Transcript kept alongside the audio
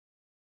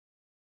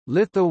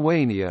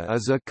Lithuania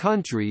is a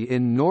country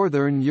in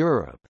Northern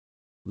Europe.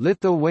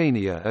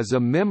 Lithuania is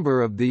a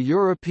member of the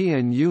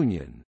European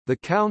Union, the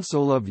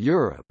Council of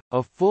Europe,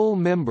 a full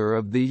member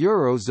of the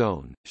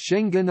Eurozone,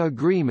 Schengen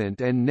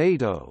Agreement and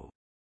NATO.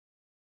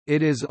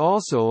 It is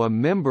also a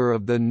member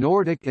of the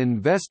Nordic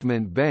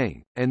Investment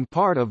Bank, and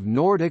part of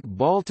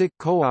Nordic-Baltic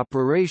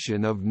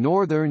cooperation of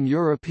Northern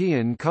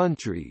European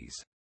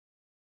countries.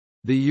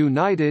 The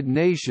United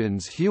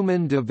Nations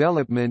Human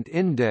Development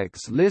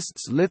Index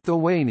lists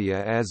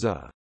Lithuania as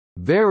a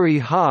very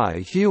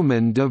high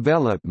human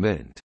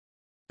development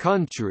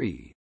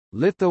country.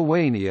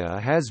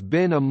 Lithuania has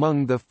been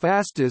among the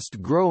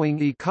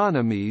fastest-growing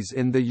economies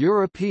in the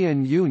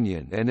European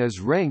Union and is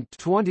ranked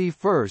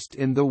 21st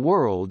in the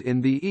world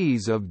in the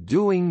Ease of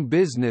Doing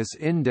Business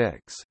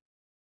Index.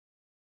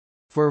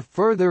 For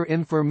further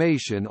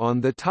information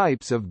on the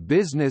types of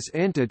business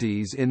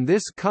entities in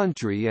this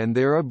country and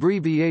their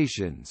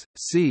abbreviations,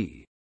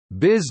 see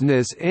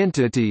Business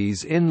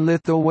entities in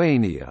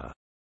Lithuania.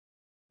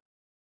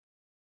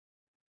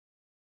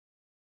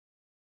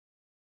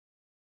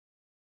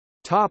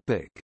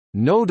 Topic: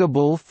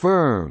 Notable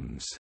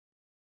firms.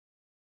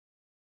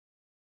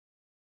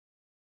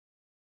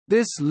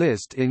 This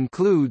list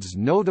includes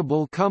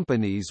notable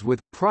companies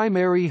with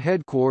primary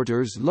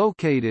headquarters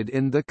located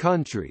in the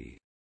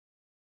country.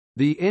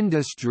 The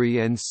industry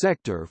and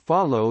sector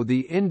follow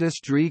the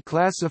industry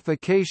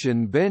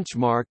classification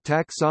benchmark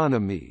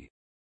taxonomy.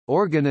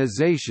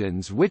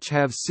 Organizations which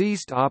have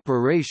ceased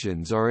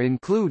operations are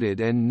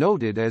included and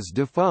noted as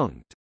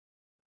defunct.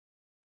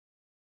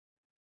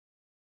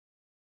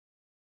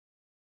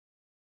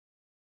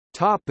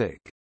 Topic: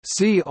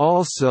 See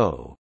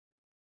also: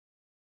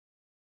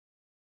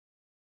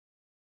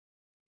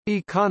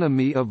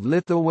 Economy of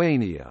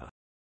Lithuania.